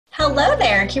Hello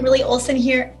there, Kimberly Olson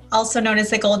here, also known as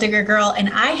the Gold Digger Girl, and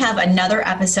I have another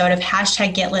episode of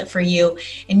Hashtag Get Lit for you,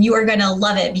 and you are going to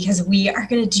love it because we are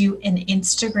going to do an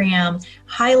Instagram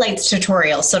highlights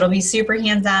tutorial. So it'll be super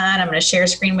hands-on. I'm going to share a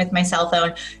screen with my cell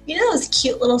phone. You know those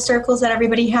cute little circles that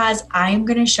everybody has? I'm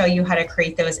going to show you how to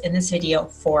create those in this video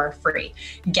for free.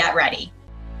 Get ready.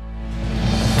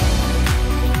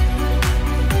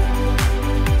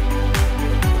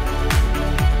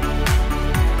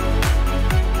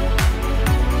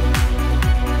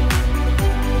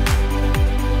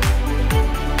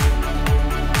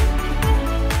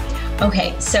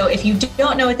 Okay, so if you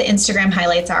don't know what the Instagram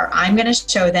highlights are, I'm going to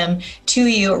show them to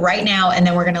you right now, and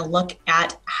then we're going to look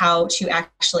at how to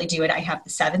actually do it. I have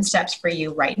the 7 steps for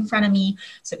you right in front of me.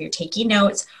 So if you're taking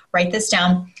notes, write this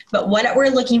down. But what we're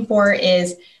looking for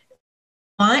is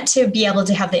want to be able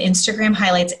to have the Instagram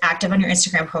highlights active on your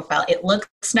Instagram profile. It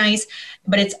looks nice,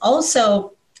 but it's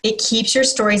also it keeps your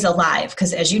stories alive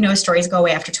because, as you know, stories go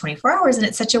away after 24 hours, and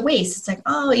it's such a waste. It's like,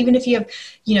 oh, even if you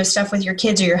have, stuff with your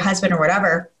kids or your husband or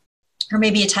whatever, or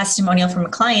maybe a testimonial from a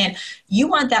client, you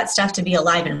want that stuff to be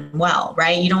alive and well,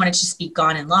 right? You don't want it to just be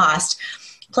gone and lost.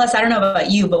 Plus, I don't know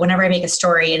about you, but whenever I make a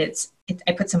story and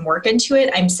I put some work into it,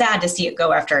 I'm sad to see it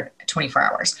go after 24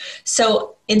 hours.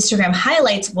 So Instagram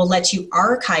highlights will let you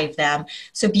archive them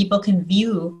so people can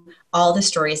view all the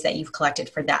stories that you've collected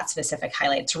for that specific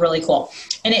highlight. It's really cool.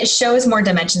 And it shows more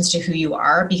dimensions to who you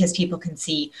are because people can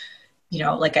see,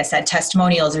 like I said,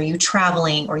 testimonials, or you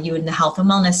traveling, or you in the health and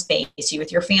wellness space, you with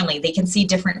your family. They can see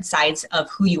different sides of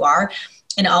who you are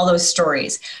in all those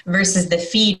stories versus the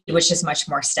feed, which is much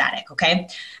more static, okay?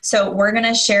 So we're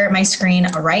gonna share my screen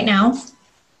right now.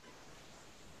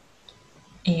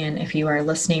 And if you are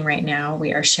listening right now,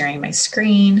 we are sharing my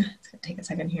screen. It's gonna take a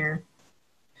second here.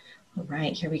 All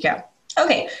right, here we go.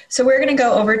 Okay, so we're gonna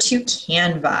go over to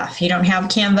Canva. If you don't have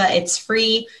Canva, it's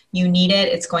free. You need it.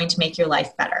 It's going to make your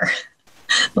life better.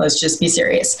 Let's just be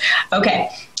serious. Okay,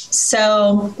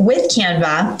 so with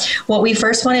Canva, what we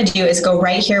first want to do is go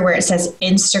right here where it says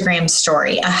Instagram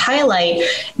story. A highlight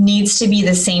needs to be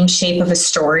the same shape of a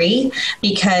story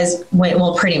because,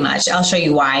 well, pretty much. I'll show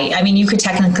you why. I mean, you could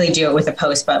technically do it with a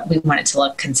post, but we want it to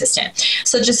look consistent.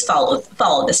 So just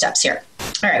follow the steps here.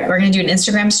 All right, we're going to do an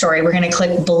Instagram story. We're going to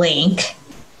click blank.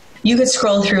 You could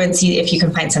scroll through and see if you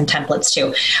can find some templates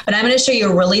too. But I'm going to show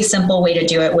you a really simple way to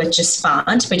do it with just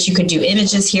font, but you could do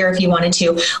images here if you wanted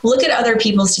to. Look at other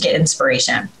people's to get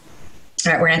inspiration.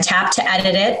 All right, we're going to tap to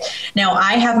edit it. Now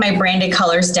I have my branded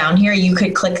colors down here. You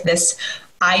could click this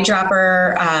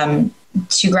eyedropper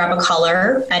to grab a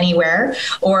color anywhere,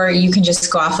 or you can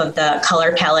just go off of the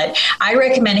color palette. I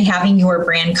recommend having your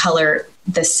brand color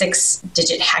the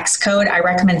 6-digit hex code. I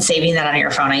recommend saving that on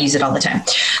your phone. I use it all the time.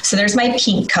 So there's my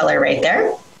pink color right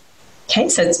there. Okay,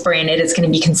 so it's branded. It's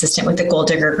going to be consistent with the Gold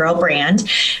Digger Girl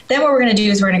brand. Then what we're going to do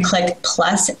is we're going to click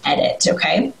plus edit,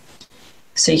 okay?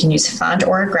 So you can use font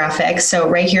or graphics. So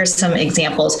right here's some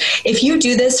examples. If you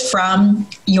do this from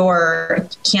your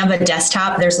Canva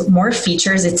desktop, there's more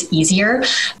features. It's easier.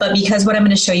 But because what I'm going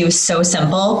to show you is so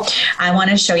simple, I want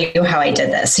to show you how I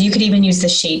did this. So you could even use the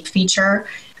shape feature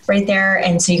right there.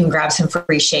 And so you can grab some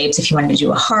free shapes. If you wanted to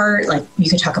do a heart, like you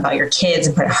could talk about your kids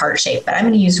and put a heart shape, but I'm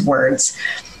going to use words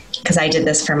because I did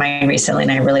this for mine recently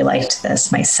and I really liked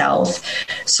this myself.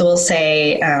 So we'll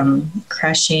say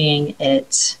crushing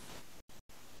it.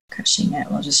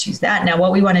 We'll just use that. Now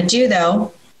what we want to do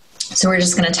though, so we're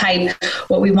just going to type,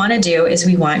 what we want to do is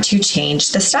we want to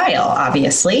change the style,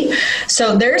 obviously.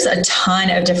 So there's a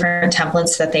ton of different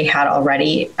templates that they had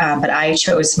already, but I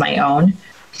chose my own.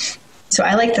 So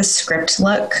I like the script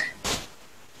look.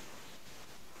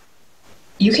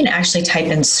 You can actually type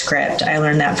in script. I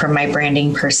learned that from my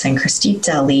branding person,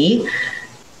 Christita Lee.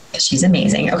 She's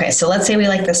amazing. Okay, so let's say we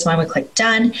like this one. We click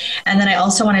done. And then I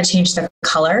also want to change the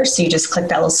color. So you just click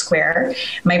that little square.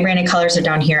 My branded colors are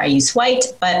down here. I use white,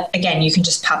 but again, you can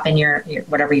just pop in your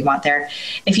whatever you want there.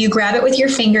 If you grab it with your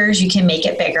fingers, you can make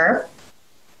it bigger.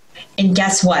 And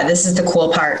guess what? This is the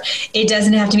cool part. It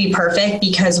doesn't have to be perfect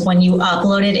because when you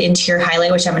upload it into your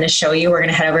highlight, which I'm going to show you, we're going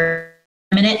to head over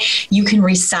in a minute, you can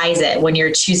resize it when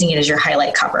you're choosing it as your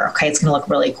highlight cover. Okay, it's going to look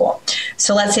really cool.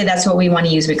 So let's say that's what we want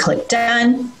to use. We click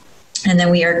done, and then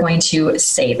we are going to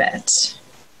save it.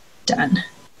 Done.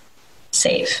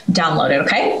 Save. Download it,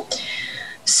 okay?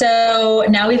 So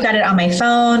now we've got it on my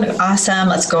phone. Awesome.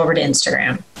 Let's go over to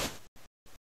Instagram.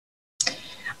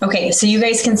 Okay, so you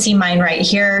guys can see mine right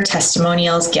here.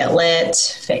 Testimonials, Get Lit,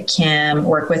 Fit Kim,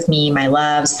 Work With Me, My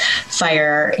Loves,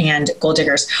 Fire, and Gold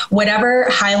Diggers. Whatever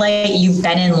highlight you've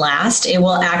been in last, it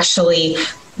will actually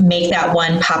make that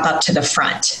one pop up to the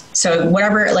front. So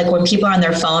whatever, like when people are on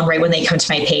their phone, right when they come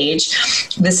to my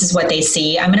page, this is what they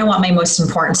see. I'm going to want my most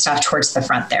important stuff towards the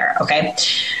front there. Okay.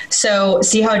 So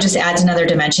see how it just adds another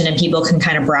dimension and people can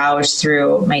kind of browse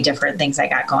through my different things I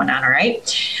got going on. All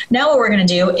right. Now what we're going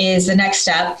to do is the next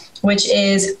step, which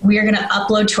is we are going to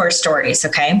upload to our stories.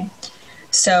 Okay.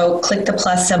 So click the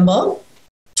plus symbol.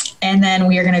 And then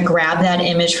we are going to grab that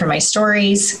image from my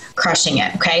stories, crushing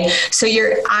it. Okay. So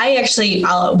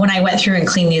when I went through and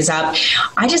cleaned these up,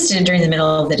 I just did it during the middle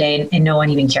of the day and no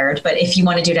one even cared. But if you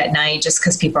want to do it at night, just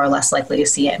because people are less likely to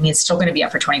see it, I mean, it's still going to be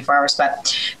up for 24 hours,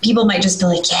 but people might just be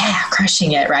like, yeah,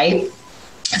 crushing it. Right.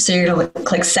 So you're going to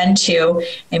click send to,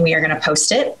 and we are going to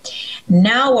post it.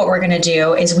 Now what we're going to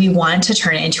do is we want to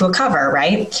turn it into a cover,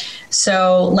 right?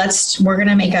 So we're going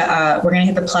to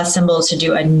hit the plus symbol to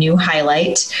do a new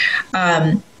highlight.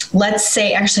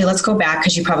 Let's go back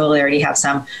because you probably already have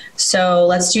some. So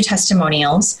let's do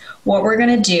testimonials. What we're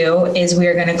going to do is we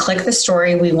are going to click the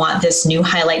story we want this new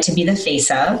highlight to be the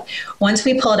face of. Once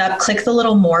we pull it up, click the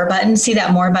little more button. See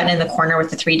that more button in the corner with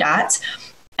the 3 dots?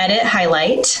 Edit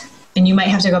highlight. And you might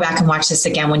have to go back and watch this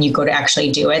again when you go to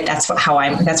actually do it. That's why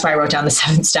I wrote down the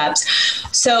 7 steps.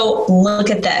 So look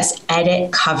at this,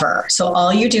 edit cover. So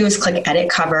all you do is click edit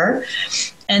cover.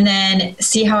 And then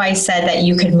see how I said that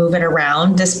you could move it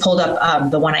around. This pulled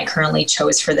up the one I currently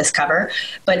chose for this cover,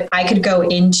 but I could go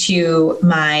into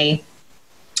my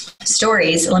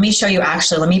stories. Let me show you,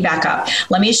 let me back up.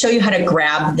 Let me show you how to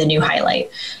grab the new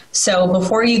highlight. So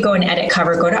before you go and edit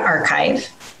cover, go to archive.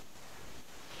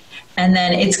 And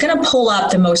then it's going to pull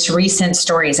up the most recent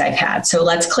stories I've had. So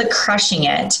let's click crushing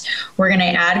it. We're going to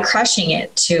add crushing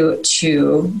it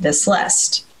to this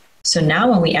list. So now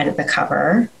when we edit the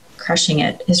cover, crushing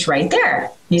it is right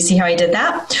there. You see how I did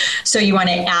that? So you want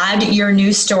to add your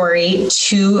new story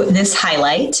to this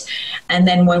highlight. And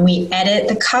then when we edit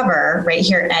the cover right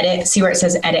here, edit, see where it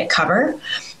says edit cover?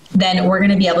 Then we're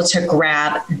going to be able to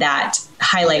grab that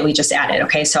highlight we just added.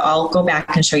 Okay, so I'll go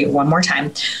back and show you one more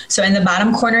time. So in the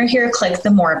bottom corner here, click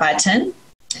the more button,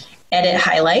 edit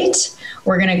highlight.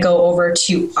 We're going to go over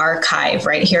to archive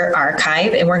right here,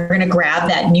 archive, and we're going to grab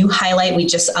that new highlight we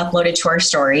just uploaded to our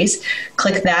stories.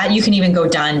 Click that. You can even go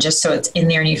done just so it's in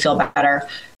there and you feel better.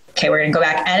 Okay, we're going to go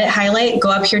back, edit highlight, go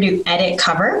up here to edit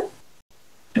cover.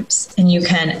 Oops, and you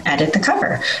can edit the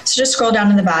cover. So just scroll down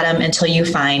to the bottom until you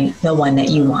find the one that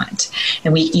you want.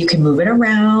 And you can move it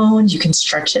around, you can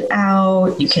stretch it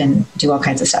out, you can do all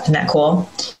kinds of stuff. Isn't that cool?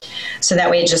 So that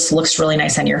way it just looks really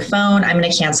nice on your phone. I'm going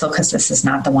to cancel because this is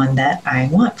not the one that I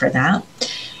want for that.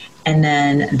 And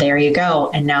then there you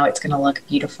go. And now it's going to look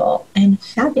beautiful and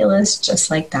fabulous, just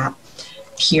like that.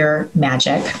 Pure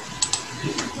magic.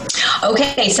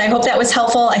 Okay, so I hope that was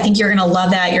helpful. I think you're going to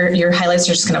love that. Your highlights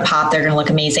are just going to pop. They're going to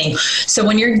look amazing. So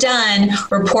when you're done,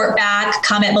 report back,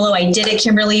 comment below. I did it,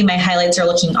 Kimberly. My highlights are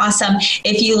looking awesome.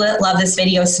 If you love this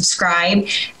video, subscribe.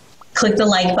 Click the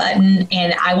like button,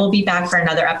 and I will be back for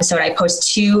another episode. I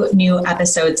post 2 new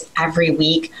episodes every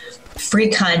week, free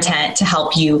content to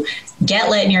help you get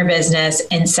lit in your business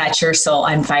and set your soul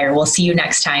on fire. We'll see you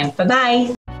next time.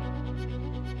 Bye-bye.